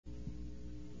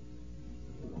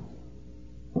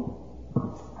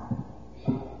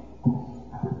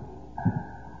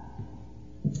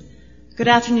Good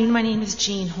afternoon. My name is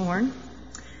Jean Horn.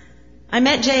 I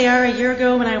met JR a year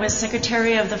ago when I was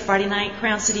secretary of the Friday night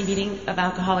Crown City meeting of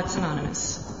Alcoholics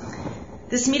Anonymous.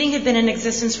 This meeting had been in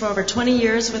existence for over 20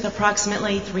 years with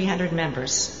approximately 300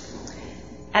 members.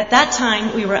 At that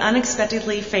time, we were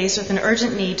unexpectedly faced with an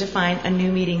urgent need to find a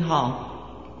new meeting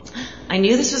hall. I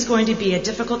knew this was going to be a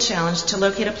difficult challenge to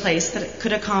locate a place that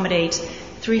could accommodate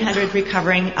 300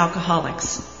 recovering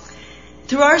alcoholics.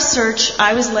 Through our search,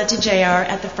 I was led to JR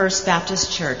at the First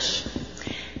Baptist Church.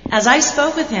 As I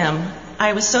spoke with him,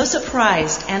 I was so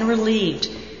surprised and relieved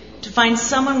to find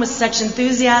someone with such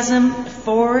enthusiasm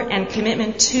for and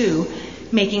commitment to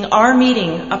making our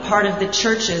meeting a part of the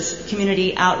church's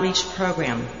community outreach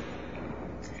program.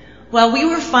 While we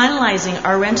were finalizing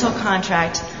our rental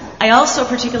contract, I also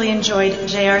particularly enjoyed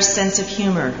JR's sense of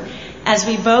humor, as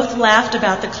we both laughed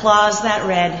about the clause that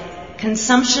read,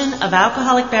 "Consumption of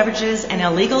alcoholic beverages and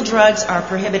illegal drugs are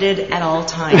prohibited at all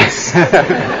times."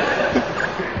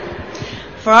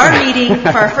 For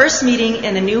our first meeting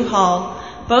in the new hall,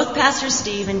 both Pastor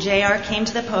Steve and JR came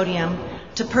to the podium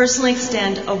to personally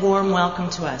extend a warm welcome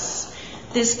to us.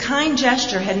 This kind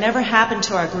gesture had never happened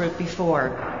to our group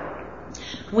before.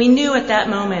 We knew at that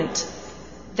moment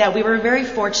that we were very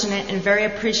fortunate and very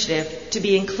appreciative to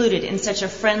be included in such a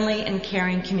friendly and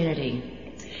caring community.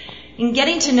 In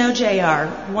getting to know JR,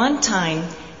 one time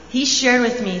he shared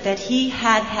with me that he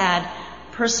had had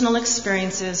personal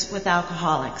experiences with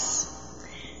alcoholics.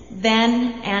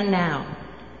 Then and now,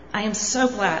 I am so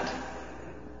glad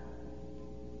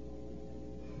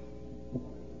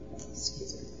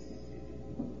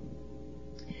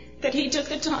that he took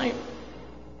the time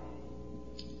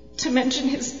to mention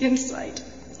his insight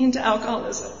into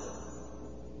alcoholism.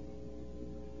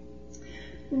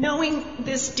 Knowing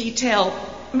this detail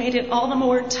made it all the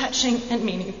more touching and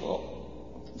meaningful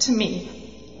to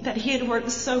me that he had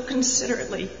worked so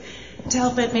considerately to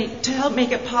help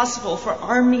make it possible for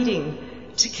our meeting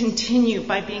to continue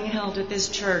by being held at this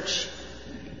church.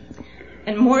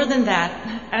 And more than that,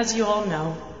 as you all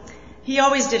know, he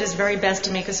always did his very best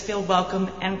to make us feel welcome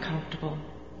and comfortable.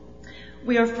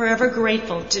 We are forever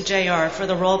grateful to JR for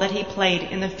the role that he played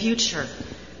in the future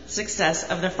success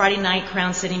of the Friday night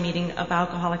Crown City meeting of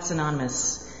Alcoholics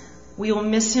Anonymous. We will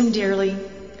miss him dearly.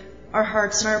 Our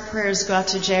hearts and our prayers go out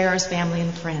to JR's family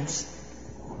and friends.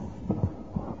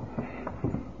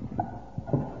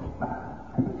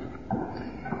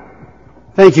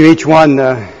 Thank you, each one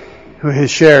who has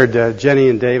shared, Jenny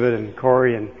and David and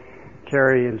Corey and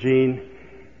Carrie and Jean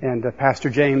and Pastor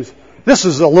James. This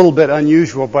is a little bit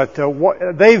unusual, but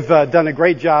they've done a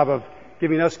great job of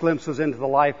giving us glimpses into the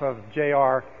life of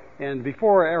JR. And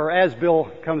before, or as Bill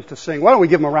comes to sing, why don't we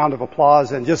give him a round of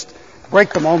applause and just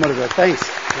break the moment of it. Thanks.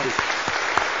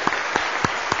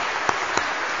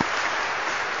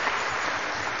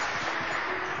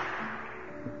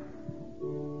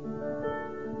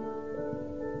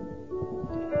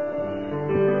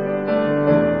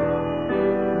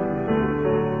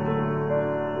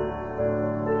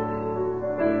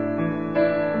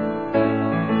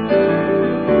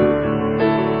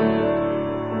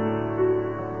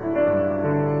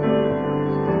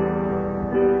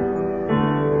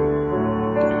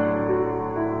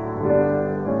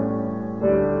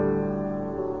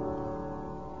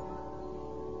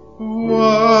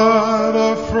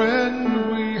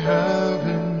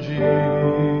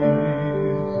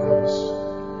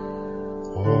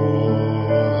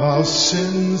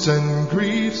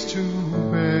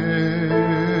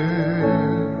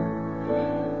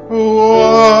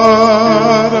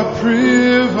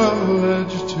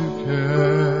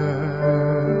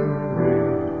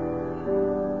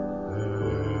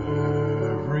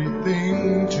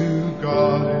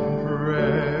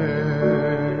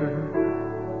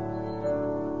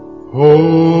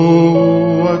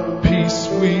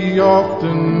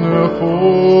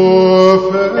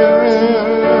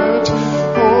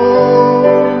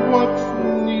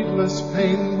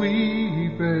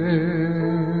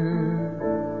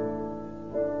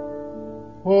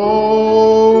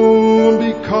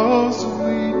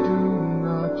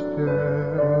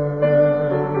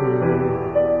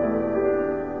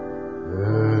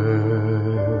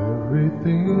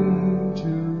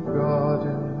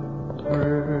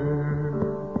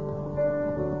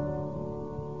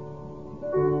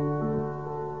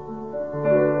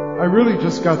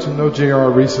 Got to know JR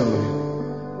recently.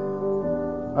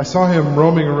 I saw him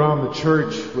roaming around the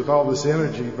church with all this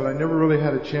energy, but I never really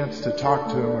had a chance to talk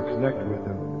to him or connect with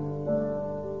him.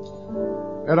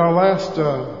 At our last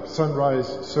sunrise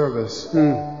service,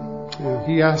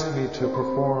 he asked me to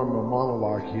perform a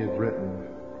monologue he had written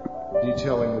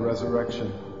detailing the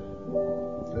resurrection.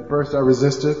 At first I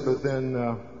resisted, but then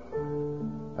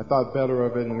I thought better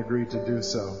of it and agreed to do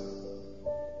so.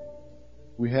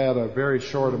 We had a very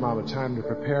short amount of time to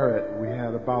prepare it. We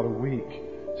had about a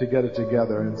week to get it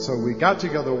together. And so we got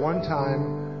together one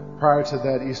time prior to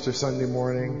that Easter Sunday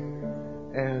morning,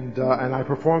 and I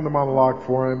performed the monologue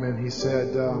for him, and he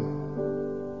said,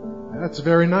 "That's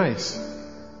very nice.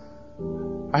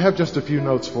 I have just a few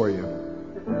notes for you."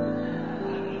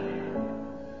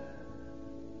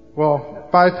 Well,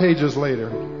 5 pages later,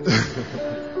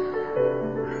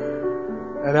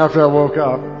 and after I woke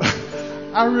up,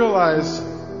 I realized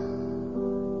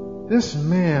this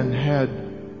man had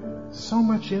so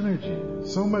much energy,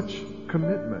 so much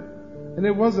commitment. And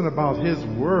it wasn't about his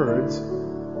words.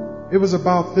 It was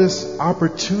about this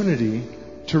opportunity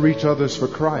to reach others for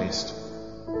Christ.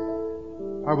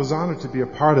 I was honored to be a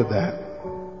part of that.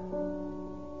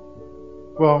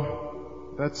 Well,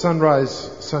 that Sunrise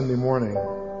Sunday morning,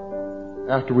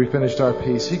 after we finished our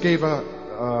piece, he gave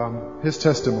his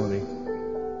testimony.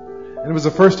 And it was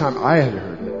the first time I had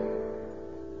heard it.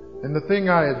 And the thing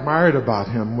I admired about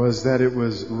him was that it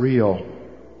was real.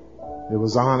 It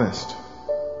was honest.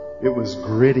 It was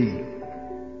gritty.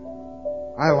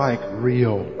 I like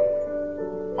real,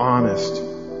 honest,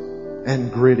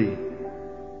 and gritty.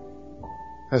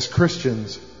 As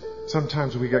Christians,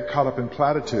 sometimes we get caught up in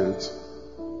platitudes.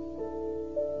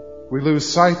 We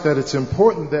lose sight that it's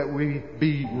important that we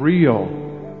be real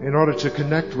in order to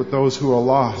connect with those who are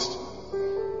lost.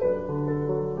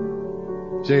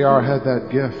 J.R. had that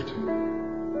gift.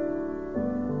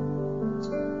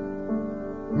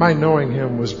 My knowing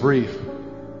him was brief,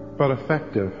 but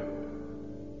effective.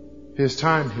 His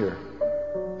time here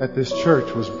at this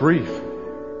church was brief,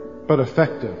 but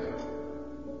effective.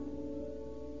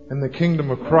 And the kingdom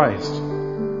of Christ,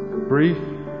 brief,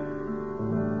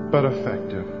 but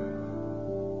effective.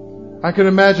 I can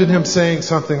imagine him saying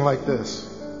something like this.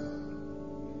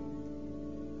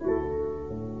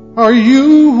 Are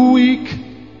you weak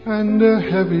and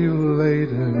heavy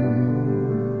laden?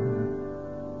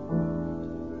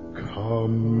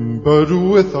 Come, but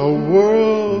with a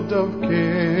world of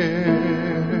care.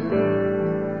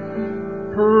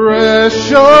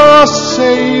 Precious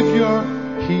Savior,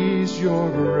 He's your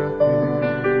refuge.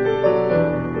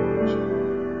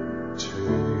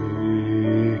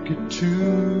 Take it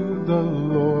to the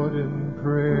Lord in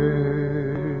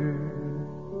prayer.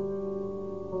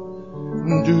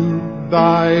 Do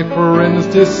thy friends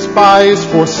despise,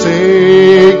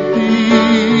 forsake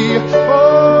thee?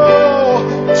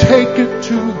 Oh, take it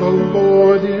to the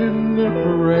Lord in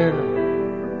prayer.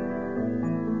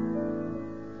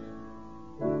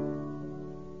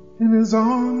 In His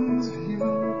arms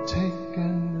He'll take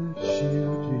and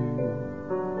shield you.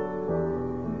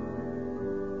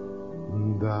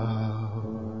 Thou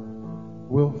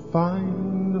will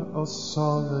find a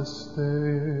solace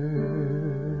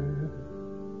there.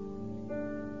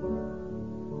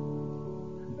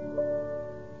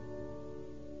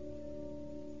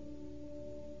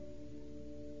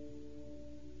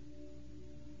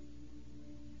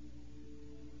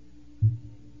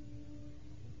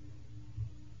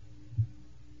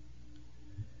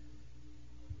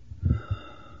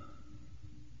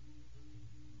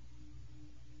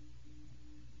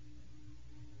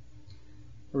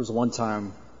 There was one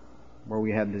time where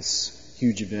we had this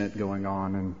huge event going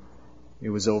on, and it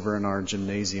was over in our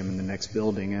gymnasium in the next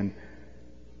building, and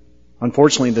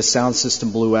unfortunately the sound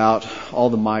system blew out. All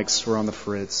the mics were on the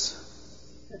fritz,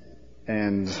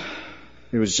 and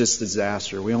it was just a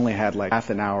disaster. We only had like half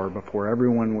an hour before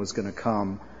everyone was going to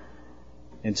come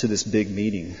into this big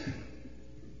meeting.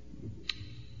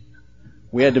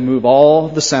 We had to move all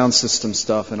the sound system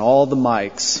stuff and all the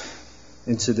mics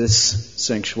into this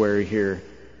sanctuary here.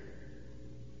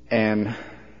 And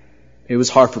it was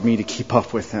hard for me to keep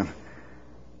up with him.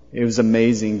 It was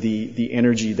amazing, the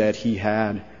energy that he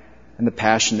had and the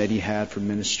passion that he had for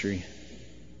ministry.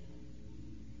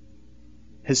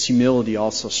 His humility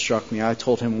also struck me. I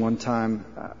told him one time,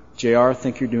 JR, I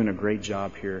think you're doing a great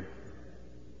job here.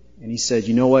 And he said,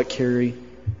 you know what, Kerry?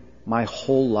 My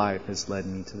whole life has led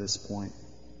me to this point.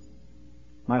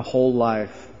 My whole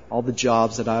life, all the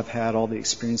jobs that I've had, all the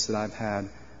experience that I've had,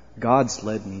 God's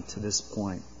led me to this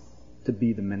point to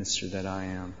be the minister that I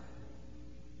am.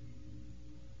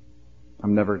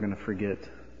 I'm never going to forget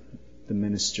the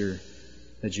minister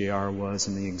that JR was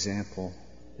and the example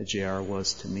that JR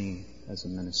was to me as a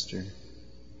minister.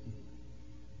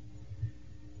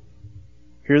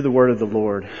 Hear the word of the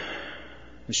Lord,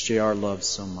 which JR loves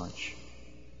so much.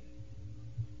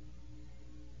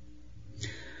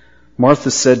 Martha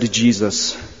said to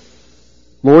Jesus,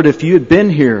 Lord, if you had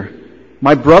been here,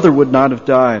 my brother would not have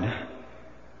died.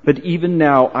 But even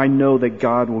now I know that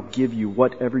God will give you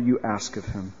whatever you ask of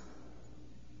him."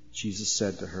 Jesus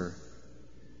said to her,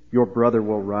 "Your brother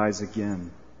will rise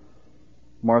again."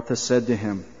 Martha said to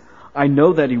him, "I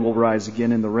know that he will rise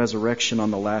again in the resurrection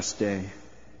on the last day."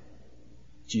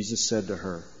 Jesus said to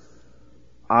her,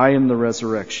 "I am the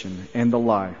resurrection and the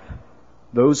life.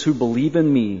 Those who believe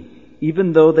in me,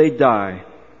 even though they die,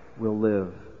 will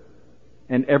live.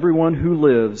 And everyone who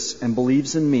lives and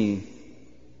believes in me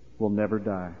will never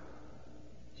die."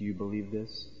 Do you believe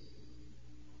this?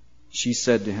 She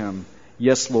said to him,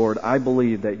 "Yes, Lord, I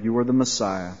believe that you are the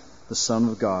Messiah, the Son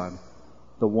of God,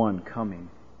 the one coming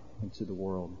into the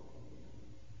world."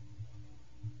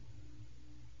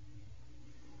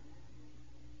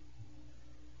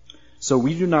 So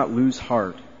we do not lose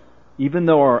heart. Even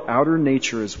though our outer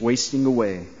nature is wasting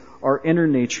away, our inner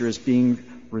nature is being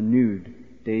renewed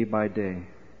day by day.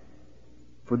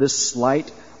 For this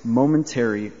slight,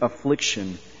 momentary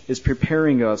affliction is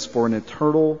preparing us for an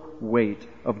eternal weight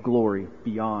of glory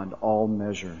beyond all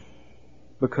measure.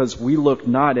 Because we look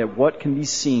not at what can be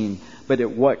seen, but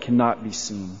at what cannot be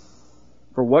seen.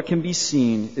 For what can be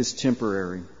seen is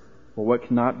temporary, but what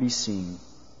cannot be seen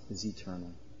is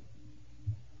eternal.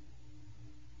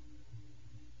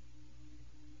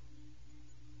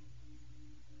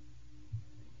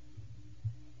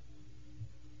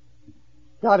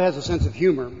 God has a sense of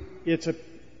humor. It's a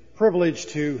privilege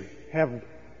to have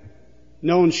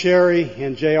known Sherry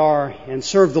and JR and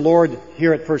served the Lord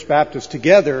here at First Baptist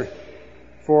together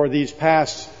for these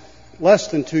past less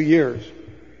than 2 years.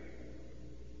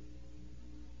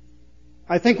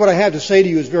 I think what I have to say to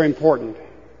you is very important,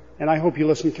 and I hope you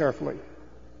listen carefully.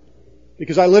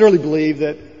 Because I literally believe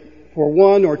that for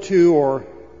one or two or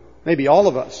maybe all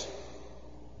of us,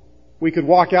 we could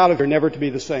walk out of here never to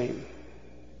be the same.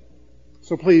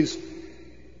 So please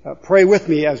pray with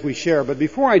me as we share. But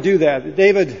before I do that,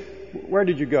 David, where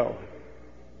did you go?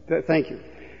 Thank you.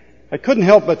 I couldn't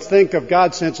help but think of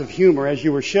God's sense of humor as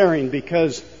you were sharing,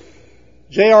 because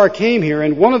JR came here,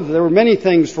 and there were many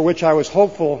things for which I was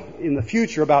hopeful in the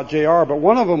future about JR, but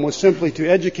one of them was simply to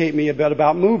educate me a bit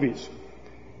about movies.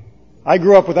 I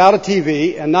grew up without a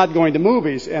TV and not going to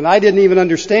movies, and I didn't even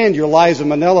understand your Liza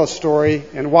Minnelli story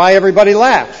and why everybody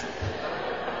laughed.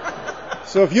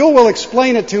 So if you will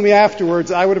explain it to me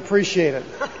afterwards, I would appreciate it.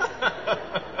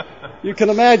 You can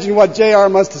imagine what JR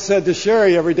must have said to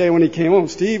Sherry every day when he came home.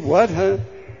 "Steve, what? Huh?"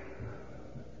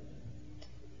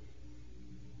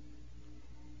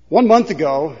 1 month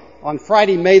ago, on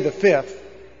Friday, May the 5th,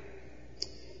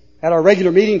 at our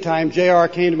regular meeting time, JR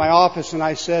came to my office and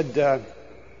I said,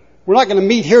 "We're not going to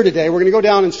meet here today. We're going to go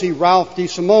down and see Ralph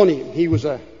DeSimone. He was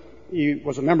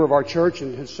a member of our church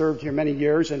and has served here many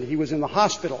years, and he was in the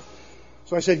hospital."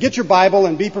 So I said, "Get your Bible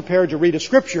and be prepared to read a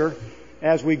scripture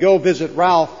as we go visit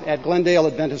Ralph at Glendale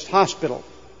Adventist Hospital."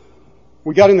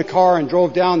 We got in the car and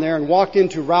drove down there and walked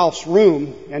into Ralph's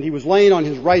room, and he was laying on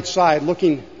his right side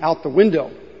looking out the window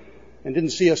and didn't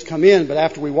see us come in. But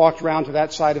after we walked around to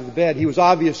that side of the bed, he was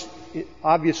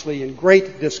obviously in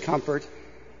great discomfort.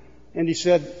 And he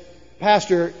said,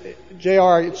 "Pastor,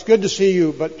 JR, it's good to see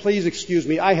you, but please excuse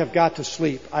me. I have got to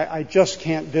sleep. I just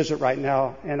can't visit right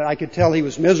now." And I could tell he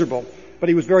was miserable, but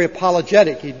he was very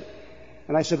apologetic.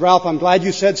 And I said, "Ralph, I'm glad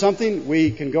you said something. We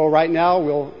can go right now.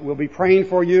 We'll be praying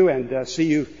for you and see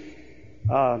you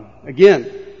again."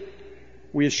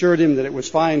 We assured him that it was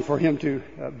fine for him to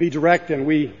be direct, and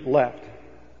we left.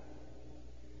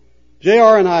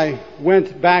 JR and I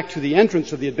went back to the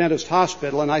entrance of the Adventist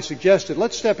hospital, and I suggested,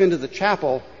 "Let's step into the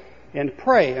chapel and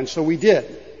pray." And so we did.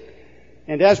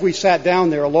 And as we sat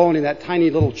down there alone in that tiny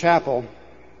little chapel,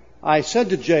 I said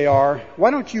to JR,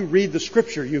 "Why don't you read the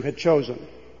scripture you had chosen?"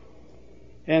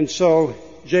 And so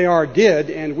JR did,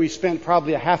 and we spent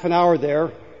probably a half an hour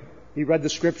there. He read the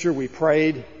scripture, we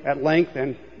prayed at length,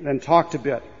 and then talked a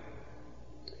bit.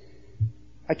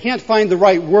 I can't find the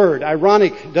right word.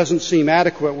 Ironic doesn't seem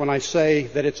adequate when I say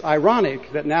that it's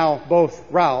ironic that now both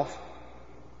Ralph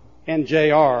and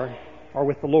JR are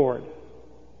with the Lord.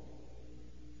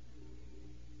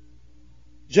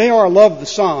 JR loved the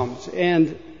Psalms,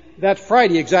 and that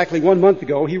Friday, exactly 1 month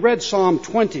ago, he read Psalm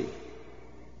 20.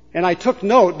 And I took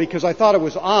note because I thought it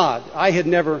was odd. I had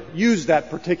never used that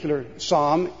particular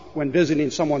psalm when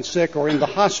visiting someone sick or in the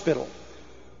hospital.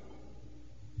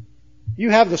 You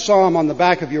have the psalm on the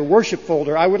back of your worship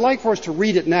folder. I would like for us to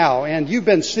read it now, and you've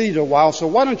been seated a while, so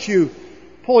why don't you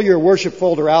pull your worship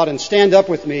folder out and stand up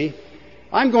with me.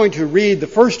 I'm going to read the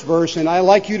first verse, and I'd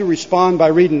like you to respond by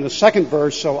reading the second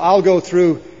verse, so I'll go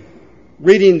through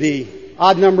reading the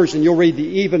odd numbers and you'll read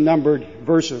the even-numbered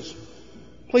verses.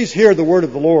 Please hear the word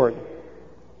of the Lord.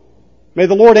 May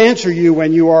the Lord answer you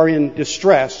when you are in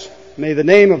distress. May the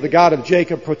name of the God of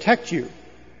Jacob protect you.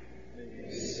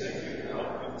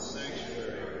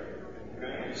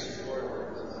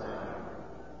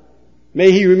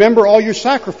 May He remember all your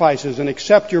sacrifices and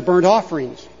accept your burnt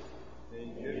offerings.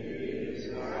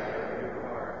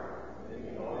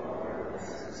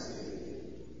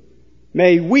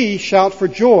 May we shout for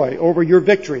joy over your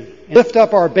victory and lift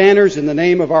up our banners in the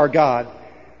name of our God.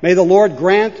 May the Lord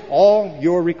grant all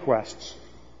your requests.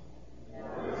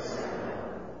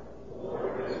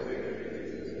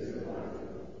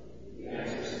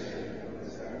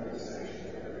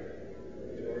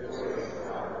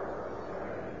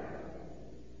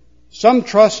 Some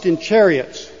trust in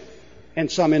chariots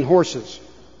and some in horses,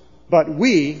 but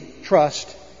we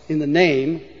trust in the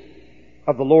name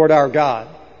of the Lord our God.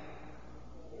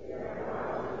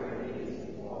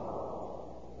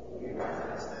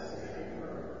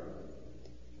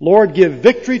 Lord, give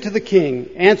victory to the King.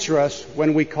 Answer us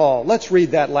when we call. Let's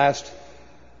read that last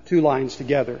two lines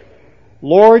together.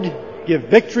 Lord, give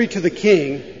victory to the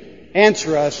King.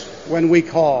 Answer us when we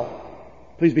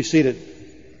call. Please be seated.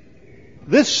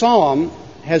 This psalm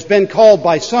has been called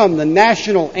by some the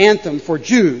national anthem for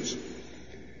Jews.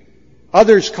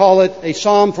 Others call it a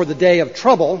psalm for the day of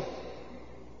trouble.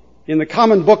 In the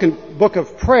common book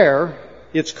of prayer,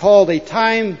 it's called a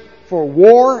time for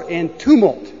war and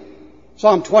tumult.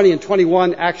 Psalm 20 and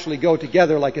 21 actually go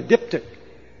together like a diptych.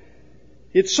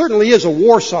 It certainly is a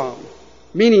war psalm,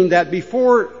 meaning that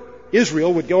before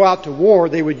Israel would go out to war,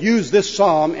 they would use this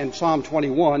psalm and Psalm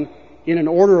 21 in an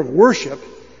order of worship,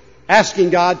 asking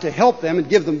God to help them and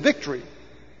give them victory.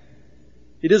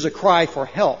 It is a cry for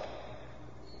help.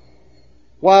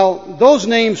 While those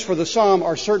names for the psalm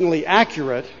are certainly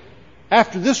accurate,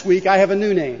 after this week I have a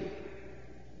new name.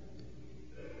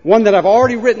 One that I've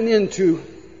already written into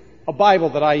a Bible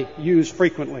that I use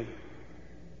frequently.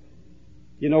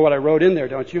 You know what I wrote in there,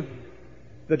 don't you?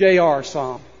 The J.R.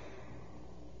 Psalm.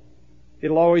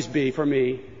 It'll always be, for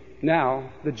me, now,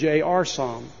 the J.R.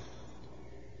 Psalm.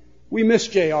 We miss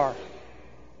J.R.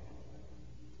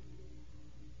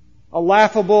 A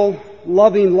laughable,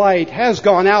 loving light has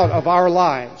gone out of our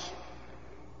lives.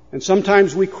 And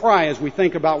sometimes we cry as we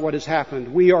think about what has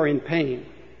happened. We are in pain.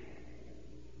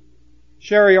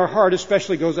 Sherry, our heart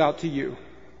especially goes out to you.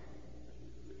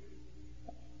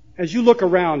 As you look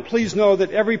around, please know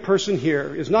that every person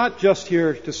here is not just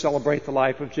here to celebrate the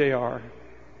life of J.R.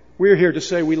 We're here to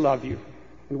say we love you,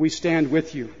 and we stand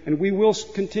with you, and we will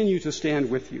continue to stand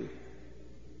with you.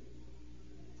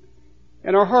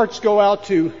 And our hearts go out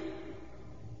to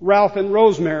Ralph and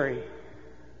Rosemary,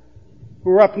 who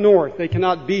are up north. They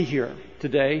cannot be here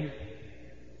today.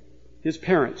 His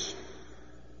parents.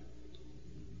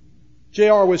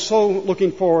 J.R. was so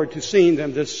looking forward to seeing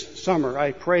them this summer.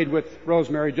 I prayed with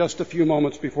Rosemary just a few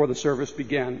moments before the service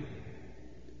began.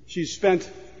 She's spent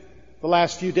the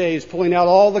last few days pulling out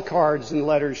all the cards and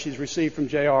letters she's received from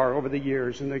J.R. over the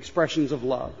years and the expressions of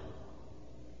love.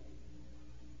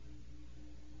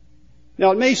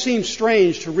 Now, it may seem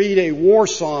strange to read a war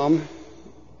psalm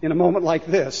in a moment like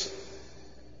this,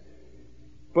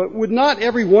 but would not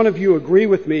every one of you agree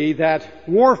with me that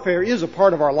warfare is a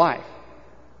part of our life?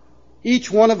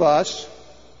 Each one of us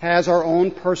has our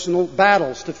own personal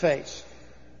battles to face.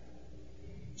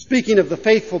 Speaking of the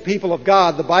faithful people of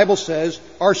God, the Bible says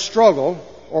our struggle,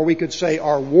 or we could say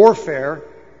our warfare,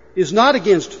 is not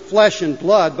against flesh and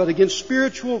blood, but against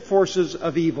spiritual forces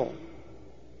of evil.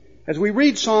 As we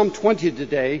read Psalm 20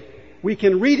 today, we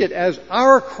can read it as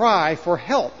our cry for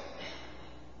help.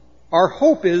 Our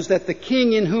hope is that the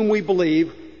King in whom we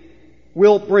believe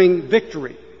will bring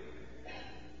victory.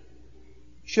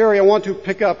 Sherry, I want to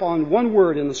pick up on one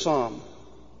word in the psalm.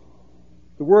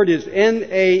 The word is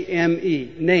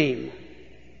N-A-M-E, name.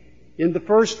 In the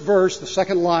first verse, the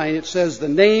second line, it says, the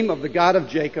name of the God of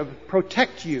Jacob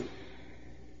protect you.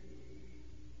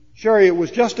 Sherry, it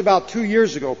was just about 2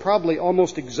 years ago, probably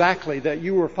almost exactly, that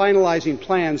you were finalizing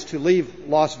plans to leave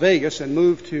Las Vegas and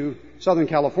move to Southern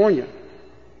California.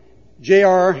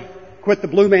 J.R. quit the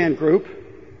Blue Man Group.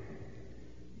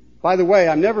 By the way,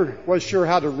 I never was sure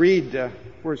how to read,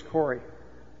 where's Corey?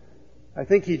 I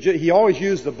think he always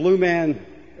used the Blue Man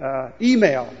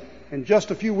email. And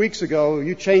just a few weeks ago,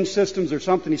 you changed systems or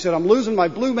something. He said, I'm losing my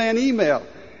Blue Man email.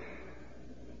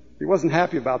 He wasn't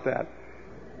happy about that.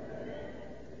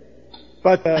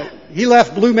 But he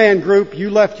left Blue Man Group, you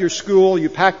left your school, you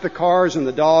packed the cars and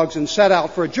the dogs and set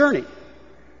out for a journey.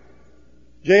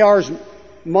 J.R.'s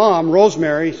mom,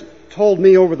 Rosemary, told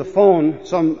me over the phone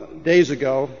some days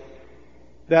ago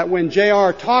that when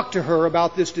J.R. talked to her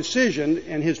about this decision,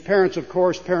 and his parents, of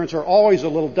course, parents are always a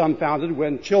little dumbfounded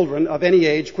when children of any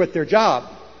age quit their job.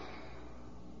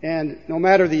 And no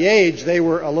matter the age, they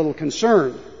were a little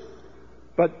concerned.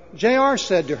 But J.R.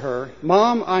 said to her,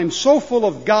 "Mom, I'm so full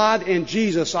of God and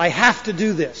Jesus, I have to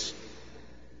do this."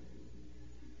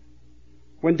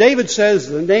 When David says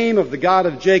the name of the God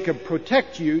of Jacob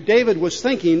protect you, David was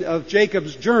thinking of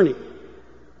Jacob's journey.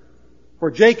 For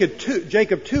Jacob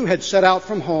too had set out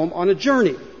from home on a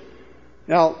journey.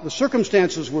 Now, the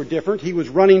circumstances were different. He was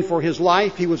running for his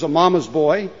life. He was a mama's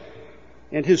boy.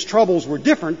 And his troubles were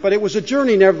different, but it was a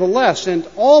journey nevertheless. And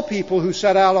all people who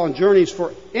set out on journeys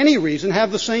for any reason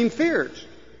have the same fears.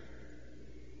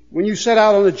 When you set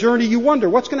out on a journey, you wonder,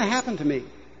 what's going to happen to me?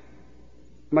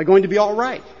 Am I going to be all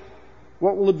right?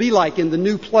 What will it be like in the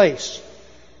new place?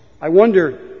 I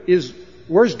wonder,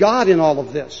 where's God in all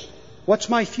of this? What's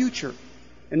my future?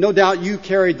 And no doubt you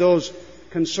carried those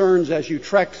concerns as you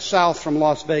trekked south from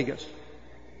Las Vegas.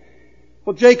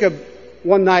 Well, Jacob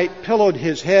one night pillowed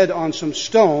his head on some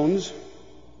stones,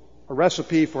 a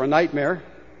recipe for a nightmare,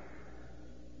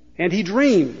 and he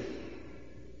dreamed.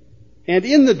 And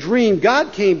in the dream,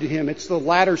 God came to him. It's the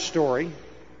latter story.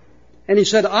 And he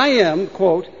said, I am,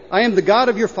 quote, I am the God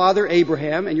of your father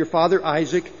Abraham and your father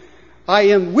Isaac. I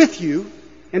am with you,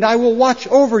 and I will watch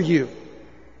over you.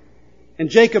 And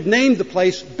Jacob named the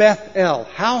place Beth-el,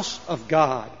 house of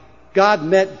God. God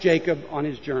met Jacob on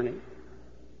his journey.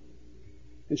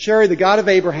 And Sherry, the God of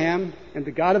Abraham and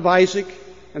the God of Isaac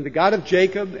and the God of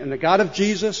Jacob and the God of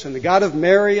Jesus and the God of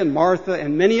Mary and Martha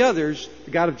and many others,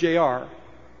 the God of J.R.,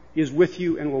 is with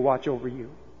you and will watch over you.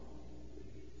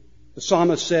 The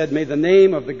psalmist said, may the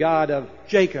name of the God of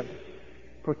Jacob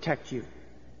protect you.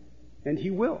 And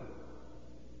he will.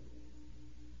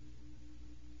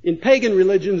 In pagan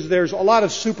religions, there's a lot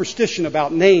of superstition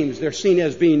about names. They're seen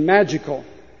as being magical.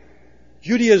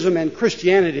 Judaism and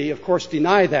Christianity, of course,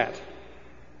 deny that.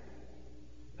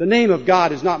 The name of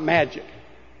God is not magic.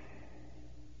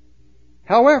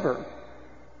 However,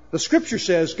 the Scripture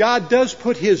says God does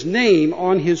put His name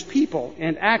on His people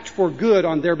and act for good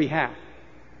on their behalf.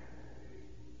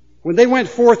 When they went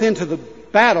forth into the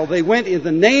battle, they went in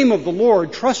the name of the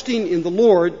Lord, trusting in the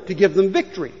Lord to give them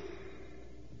victory.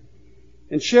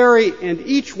 And Sherry and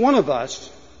each one of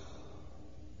us,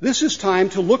 this is time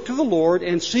to look to the Lord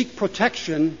and seek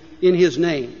protection in His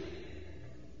name.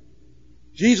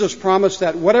 Jesus promised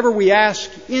that whatever we ask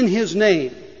in His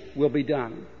name will be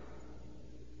done.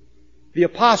 The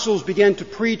apostles began to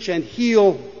preach and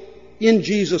heal in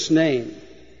Jesus' name.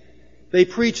 They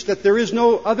preached that there is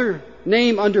no other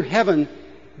name under heaven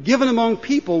given among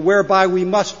people whereby we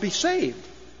must be saved.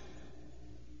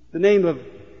 The name of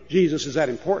Jesus is that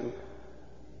important.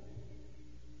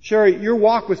 Sherry, your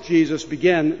walk with Jesus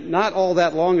began not all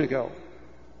that long ago.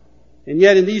 And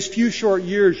yet in these few short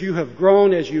years you have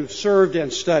grown as you've served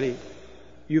and studied.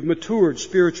 You've matured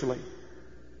spiritually.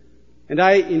 And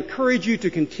I encourage you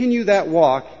to continue that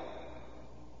walk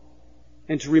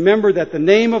and to remember that the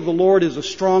name of the Lord is a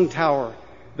strong tower.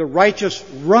 The righteous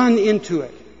run into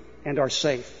it and are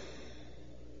safe.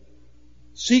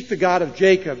 Seek the God of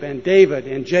Jacob and David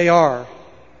and J.R.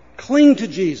 Cling to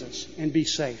Jesus and be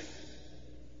safe.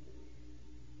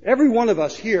 Every one of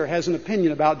us here has an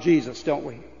opinion about Jesus, don't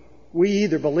we? We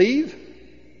either believe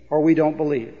or we don't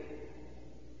believe.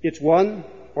 It's one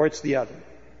or it's the other.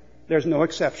 There's no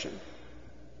exception.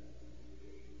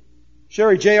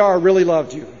 Sherry, J.R. really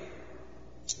loved you.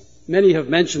 Many have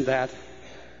mentioned that.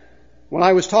 When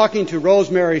I was talking to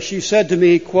Rosemary, she said to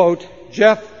me, quote,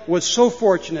 Jeff was so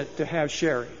fortunate to have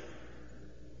Sherry.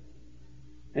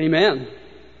 Amen.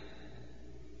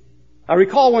 I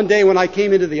recall one day when I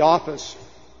came into the office,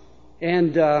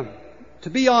 and to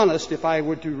be honest, if I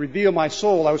were to reveal my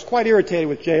soul, I was quite irritated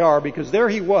with J.R. because there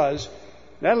he was.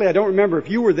 Natalie, I don't remember if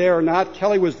you were there or not.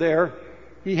 Kelly was there.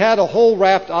 He had a whole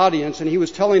rapt audience, and he was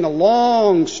telling a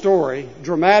long story,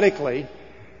 dramatically,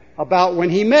 about when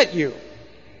he met you.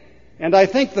 And I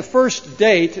think the first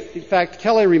date, in fact,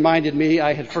 Kelly reminded me,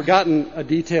 I had forgotten a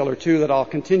detail or two that I'll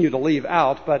continue to leave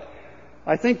out, but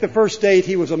I think the first date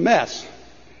he was a mess.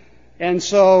 And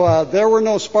so there were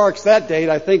no sparks that date.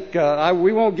 I think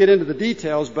we won't get into the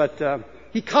details, but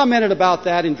he commented about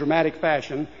that in dramatic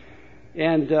fashion.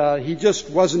 And he just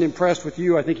wasn't impressed with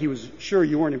you. I think he was sure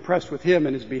you weren't impressed with him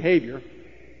and his behavior.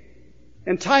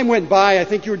 And time went by. I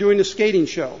think you were doing a skating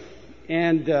show.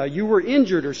 And you were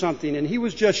injured or something. And he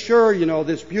was just sure,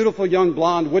 this beautiful young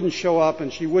blonde wouldn't show up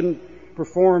and she wouldn't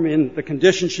perform in the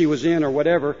condition she was in or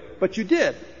whatever. But you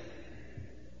did.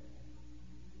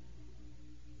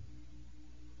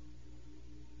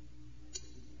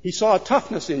 He saw a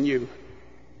toughness in you.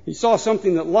 He saw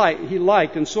something that he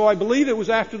liked, and so I believe it was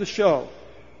after the show.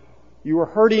 You were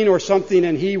hurting or something,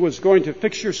 and he was going to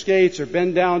fix your skates or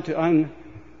bend down to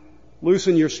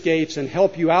loosen your skates and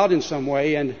help you out in some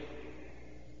way, and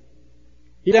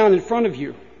he down in front of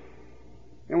you.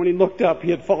 And when he looked up,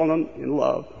 he had fallen in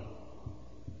love.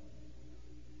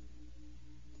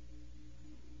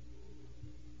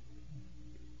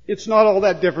 It's not all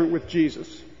that different with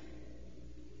Jesus.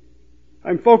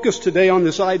 I'm focused today on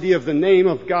this idea of the name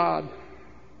of God,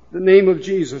 the name of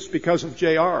Jesus, because of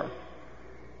J.R.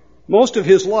 Most of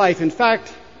his life, in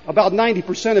fact, about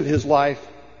 90% of his life,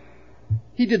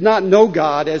 he did not know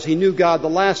God as he knew God the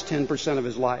last 10% of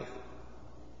his life.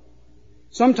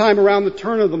 Sometime around the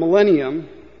turn of the millennium,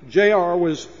 J.R.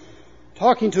 was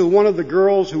talking to one of the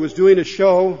girls who was doing a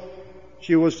show.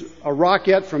 She was a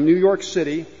rockette from New York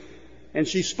City, and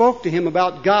she spoke to him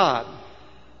about God.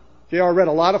 J.R. read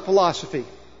a lot of philosophy.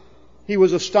 He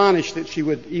was astonished that she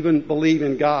would even believe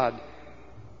in God.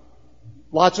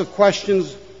 Lots of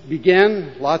questions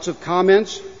began, lots of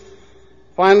comments.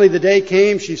 Finally, the day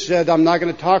came, she said, "I'm not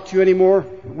going to talk to you anymore.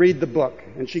 Read the book."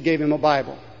 And she gave him a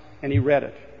Bible, and he read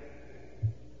it.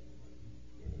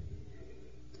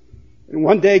 And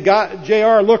one day,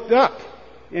 J.R. looked up,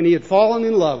 and he had fallen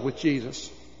in love with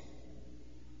Jesus.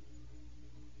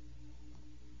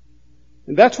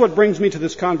 And that's what brings me to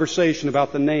this conversation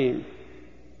about the name.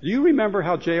 Do you remember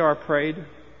how J.R. prayed?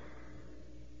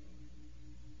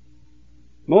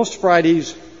 Most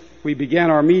Fridays, we began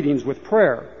our meetings with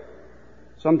prayer.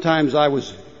 Sometimes I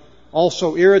was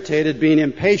also irritated, being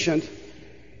impatient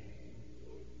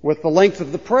with the length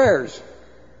of the prayers.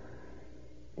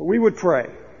 But we would pray.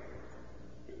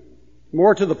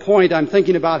 More to the point, I'm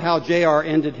thinking about how J.R.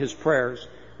 ended his prayers.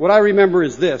 What I remember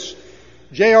is this.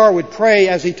 J.R. would pray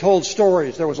as he told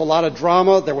stories. There was a lot of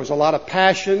drama. There was a lot of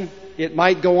passion. It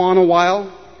might go on a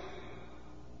while.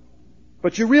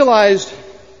 But you realized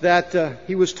that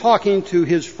he was talking to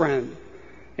his friend.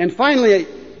 And finally,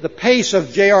 the pace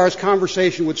of J.R.'s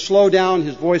conversation would slow down.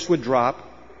 His voice would drop.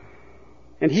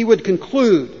 And he would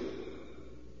conclude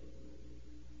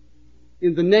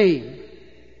in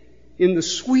the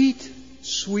sweet,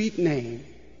 sweet name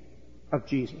of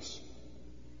Jesus.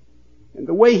 And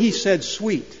the way he said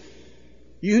sweet,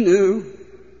 you knew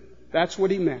that's what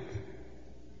he meant.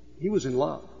 He was in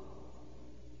love.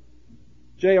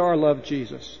 J.R. loved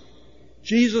Jesus.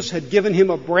 Jesus had given him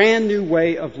a brand new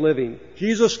way of living.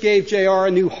 Jesus gave J.R.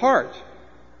 a new heart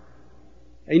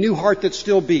that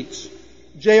still beats.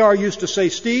 J.R. used to say,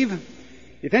 "Steve,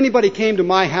 if anybody came to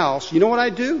my house, you know what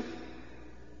I'd do?"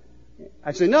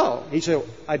 I'd say, "No." He said,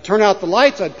 "I'd turn out the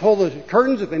lights, I'd pull the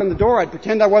curtains, if they opened the door, I'd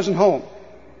pretend I wasn't home."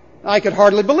 I could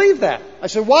hardly believe that. I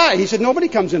said, "Why?" He said, "Nobody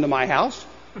comes into my house."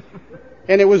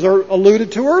 And it was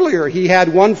alluded to earlier. He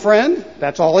had one friend.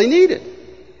 That's all he needed.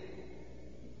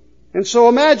 And so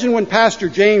imagine when Pastor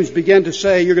James began to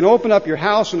say, "You're going to open up your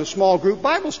house and a small group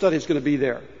Bible study is going to be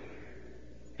there."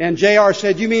 And J.R.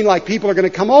 said, "You mean like people are going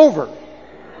to come over?"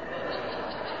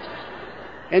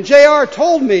 And J.R.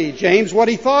 told me, "James, what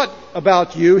he thought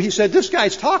about you." He said, "This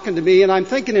guy's talking to me, and I'm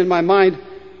thinking in my mind,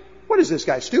 what is this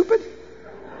guy, stupid?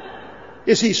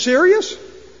 Is he serious?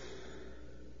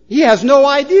 He has no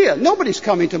idea. Nobody's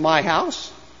coming to my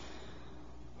house."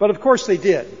 But of course they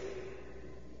did.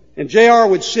 And J.R.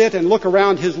 would sit and look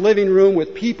around his living room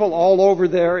with people all over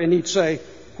there, and he'd say,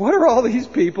 "What are all these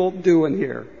people doing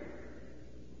here?"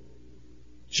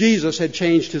 Jesus had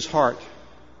changed his heart,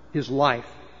 his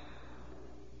life.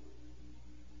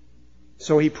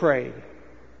 So he prayed.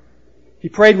 He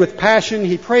prayed with passion.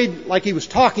 He prayed like he was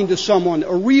talking to someone,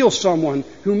 a real someone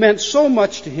who meant so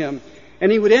much to him.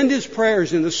 And he would end his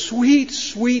prayers in the sweet,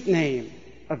 sweet name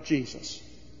of Jesus.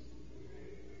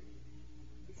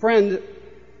 Friend,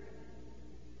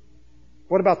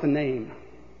 what about the name?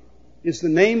 Is the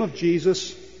name of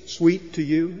Jesus sweet to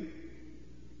you?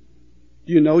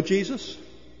 Do you know Jesus?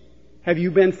 Have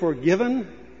you been forgiven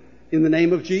in the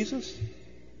name of Jesus?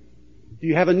 Do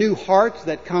you have a new heart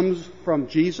that comes from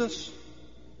Jesus?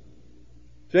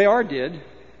 J.R. did.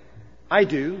 I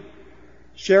do.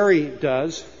 Sherry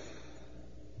does.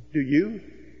 Do you?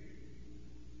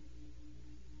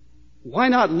 Why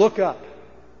not look up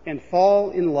and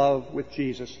fall in love with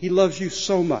Jesus? He loves you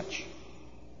so much.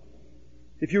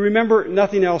 If you remember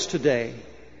nothing else today,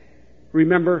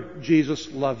 remember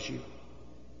Jesus loves you.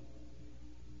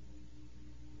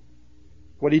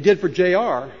 What he did for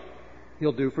J.R.,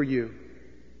 he'll do for you.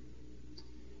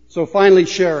 So finally,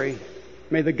 Sherry,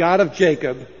 may the God of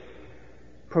Jacob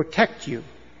protect you.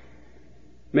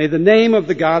 May the name of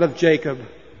the God of Jacob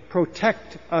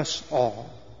protect us all.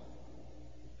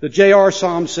 The J.R.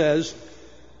 Psalm says,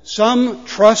 Some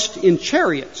trust in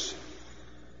chariots.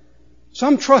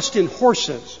 Some trust in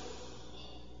horses.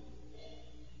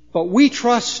 But we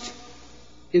trust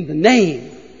in the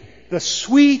name, the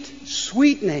sweet,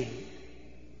 sweet name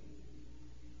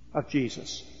of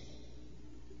Jesus.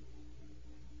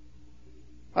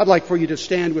 I'd like for you to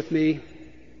stand with me,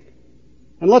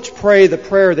 and let's pray the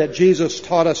prayer that Jesus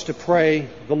taught us to pray,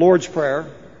 the Lord's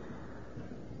Prayer.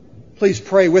 Please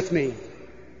pray with me.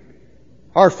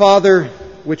 Our Father,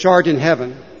 which art in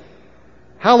heaven,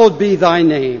 hallowed be thy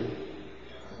name.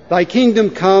 Thy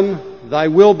kingdom come, thy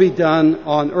will be done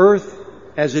on earth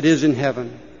as it is in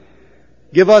heaven.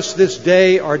 Give us this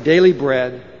day our daily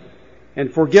bread,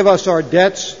 and forgive us our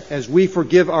debts as we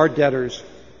forgive our debtors.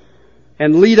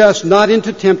 And lead us not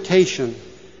into temptation,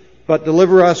 but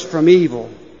deliver us from evil.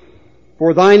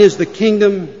 For thine is the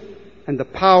kingdom and the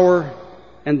power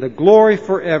and the glory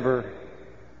forever.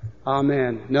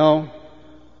 Amen. No,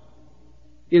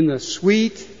 in the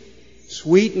sweet,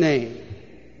 sweet name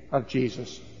of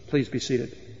Jesus. Please be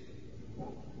seated.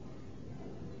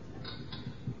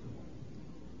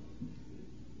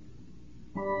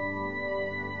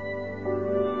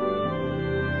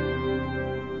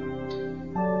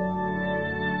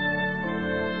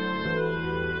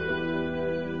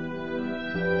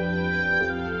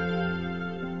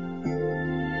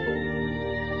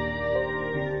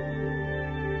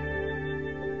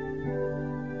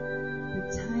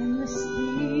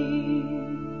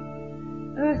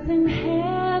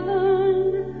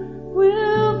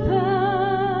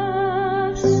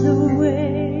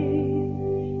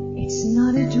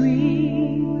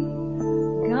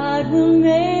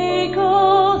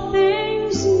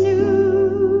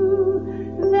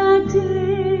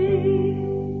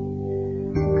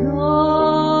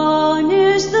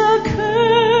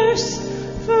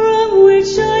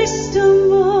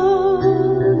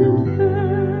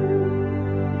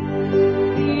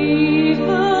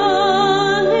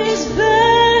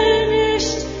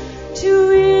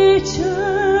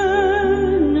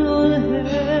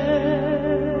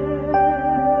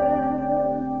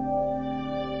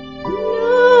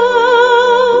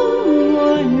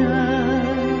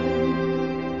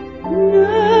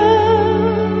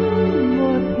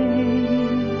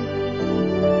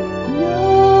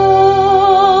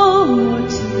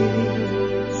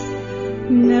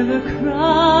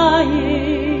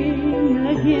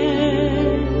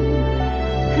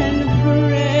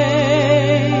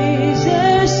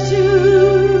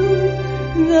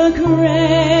 No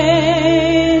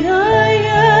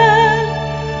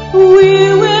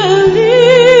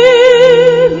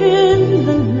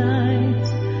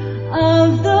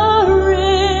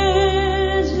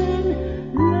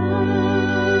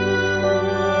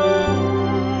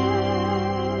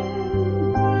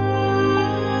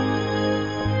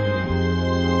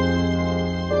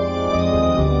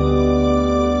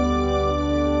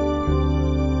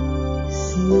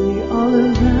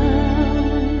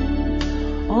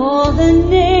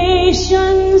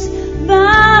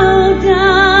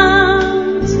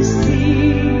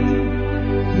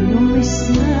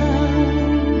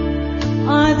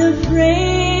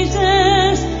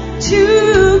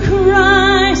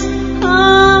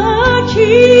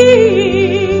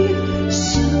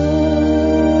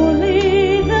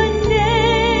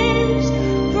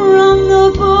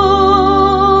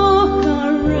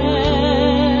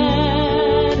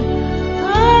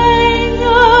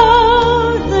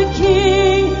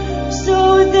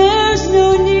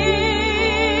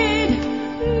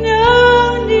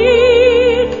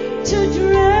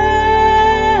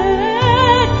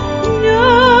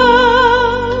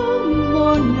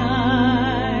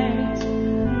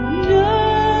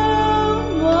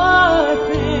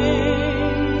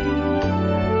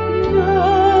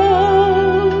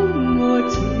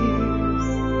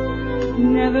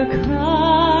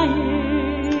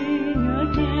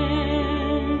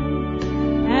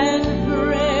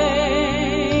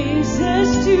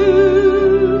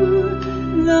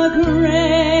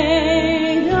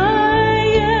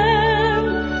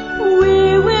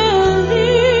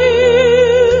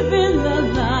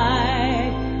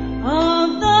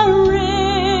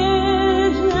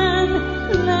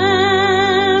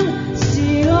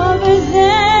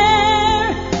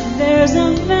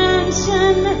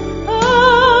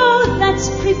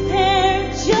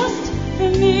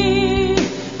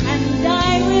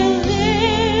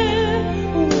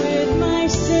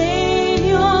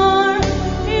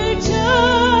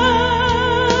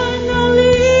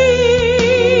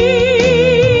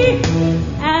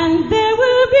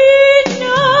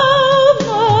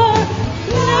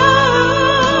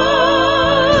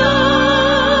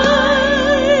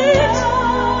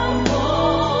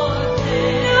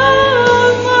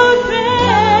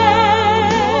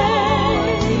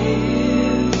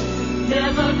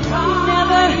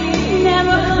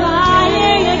never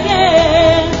crying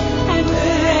again. And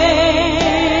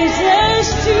praises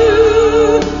to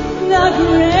the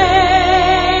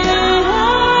great I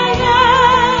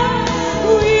am.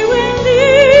 We will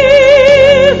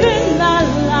live in the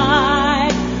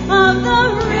light of the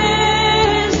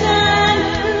risen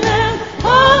Lamb.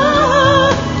 Oh,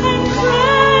 and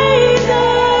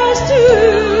praises to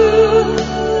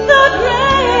the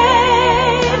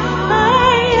great I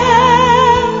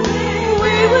am.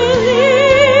 We will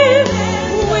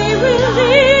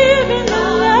live in the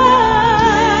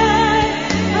light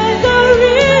of the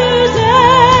risen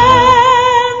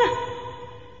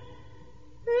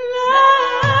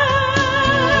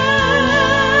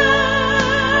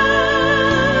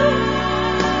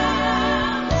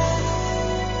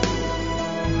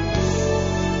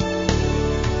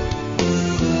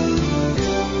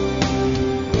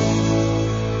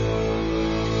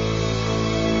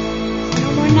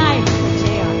No more night for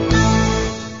JR.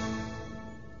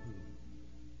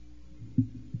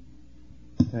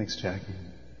 Thanks, Jackie.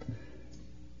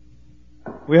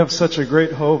 We have such a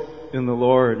great hope in the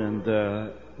Lord,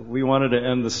 and we wanted to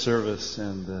end the service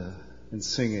in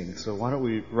singing. So why don't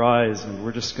we rise, and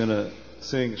we're just going to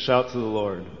sing Shout to the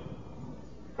Lord.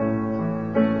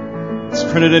 It's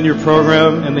printed in your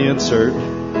program in the insert.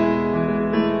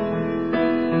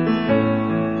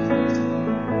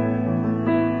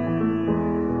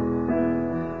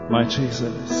 My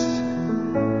Jesus.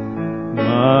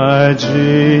 My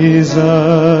Jesus,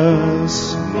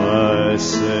 my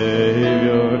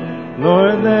Savior,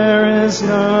 Lord, there is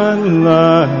none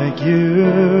like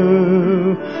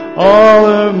you. All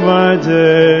of my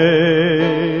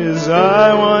days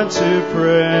I want to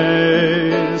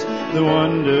praise the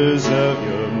wonders of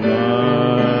your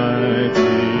mighty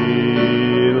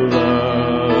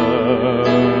love.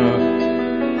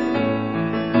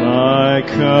 My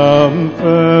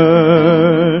comfort,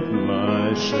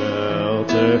 my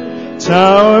shelter,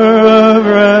 tower of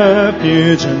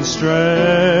refuge and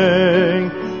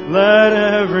strength, let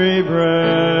every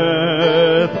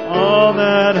breath, all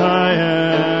that I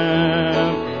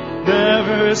am,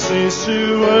 never cease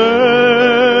to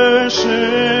worship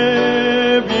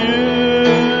you.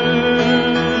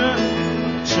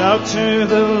 Shout to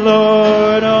the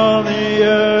Lord, all the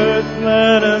earth,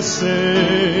 let us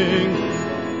sing.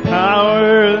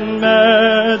 Power and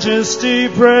majesty,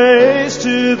 praise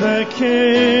to the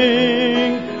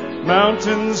King.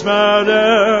 Mountains bow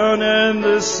down and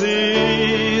the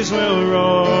seas will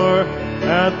roar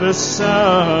at the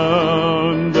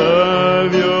sound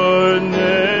of your name.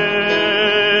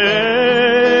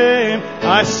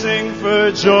 I sing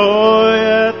for joy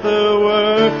at the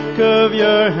work of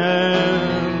your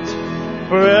hands.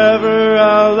 Forever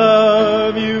I'll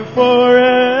love you,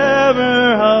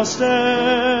 forever I'll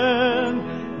stand.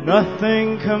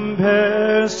 Nothing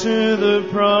compares to the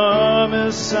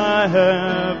promise I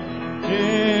have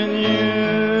in you.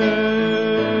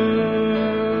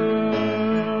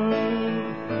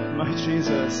 My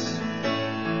Jesus,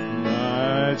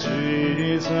 my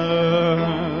Jesus,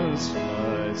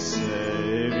 my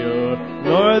Savior,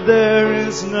 Lord, there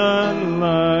is none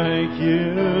like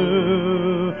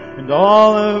you. And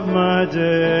all of my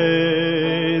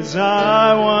days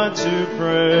I want to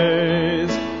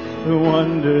praise the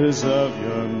wonders of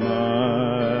your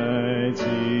mighty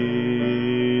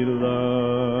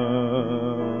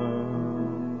love.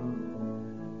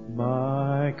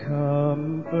 My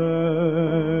comfort,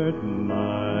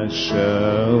 my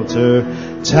shelter,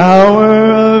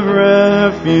 tower of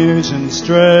refuge and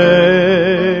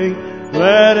strength,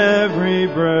 let every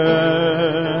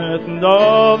breath and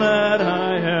all that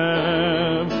I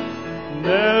am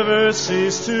never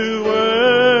cease to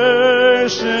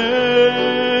worship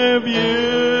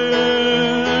you.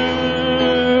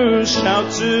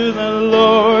 Shout to the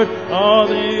Lord, all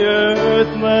the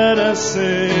earth, let us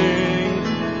sing.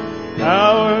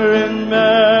 Power and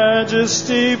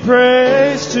majesty,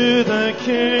 praise to the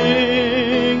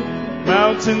King.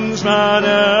 Mountains bow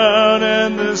down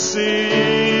and the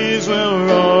seas will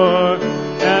roar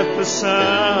at the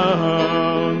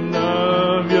sound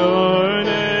of your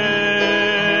name.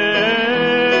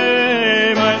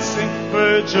 I sing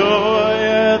for joy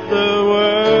at the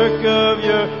work of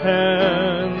your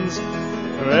hands.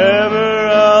 Forever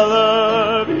I'll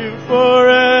love you,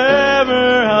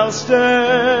 forever I'll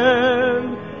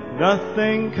stand.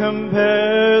 Nothing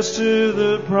compares to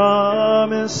the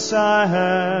promise I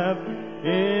have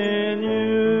in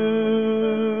you.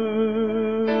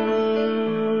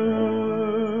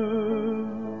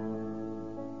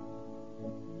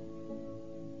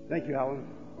 Thank you, Alan.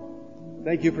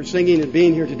 Thank you for singing and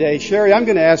being here today. Sherry, I'm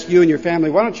going to ask you and your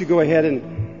family, why don't you go ahead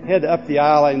and head up the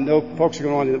aisle, I know folks are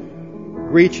going to want to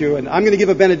greet you. And I'm going to give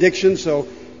a benediction, so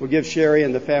we'll give Sherry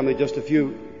and the family just a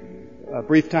few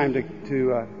brief time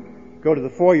to go to the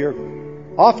foyer.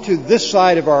 Off to this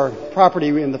side of our property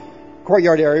in the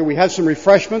courtyard area, we have some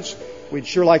refreshments. We'd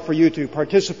sure like for you to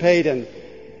participate and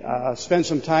spend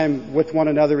some time with one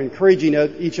another, encouraging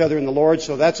each other in the Lord.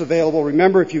 So that's available.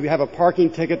 Remember, if you have a parking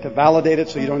ticket, to validate it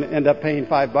so you don't end up paying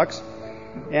 $5.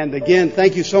 And again,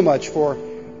 thank you so much for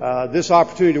this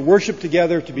opportunity to worship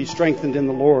together, to be strengthened in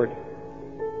the Lord.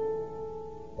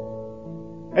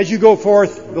 As you go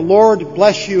forth, the Lord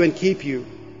bless you and keep you.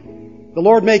 The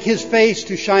Lord make His face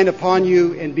to shine upon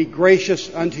you and be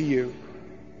gracious unto you.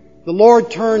 The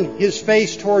Lord turn His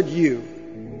face toward you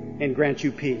and grant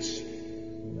you peace.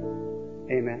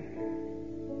 Amen.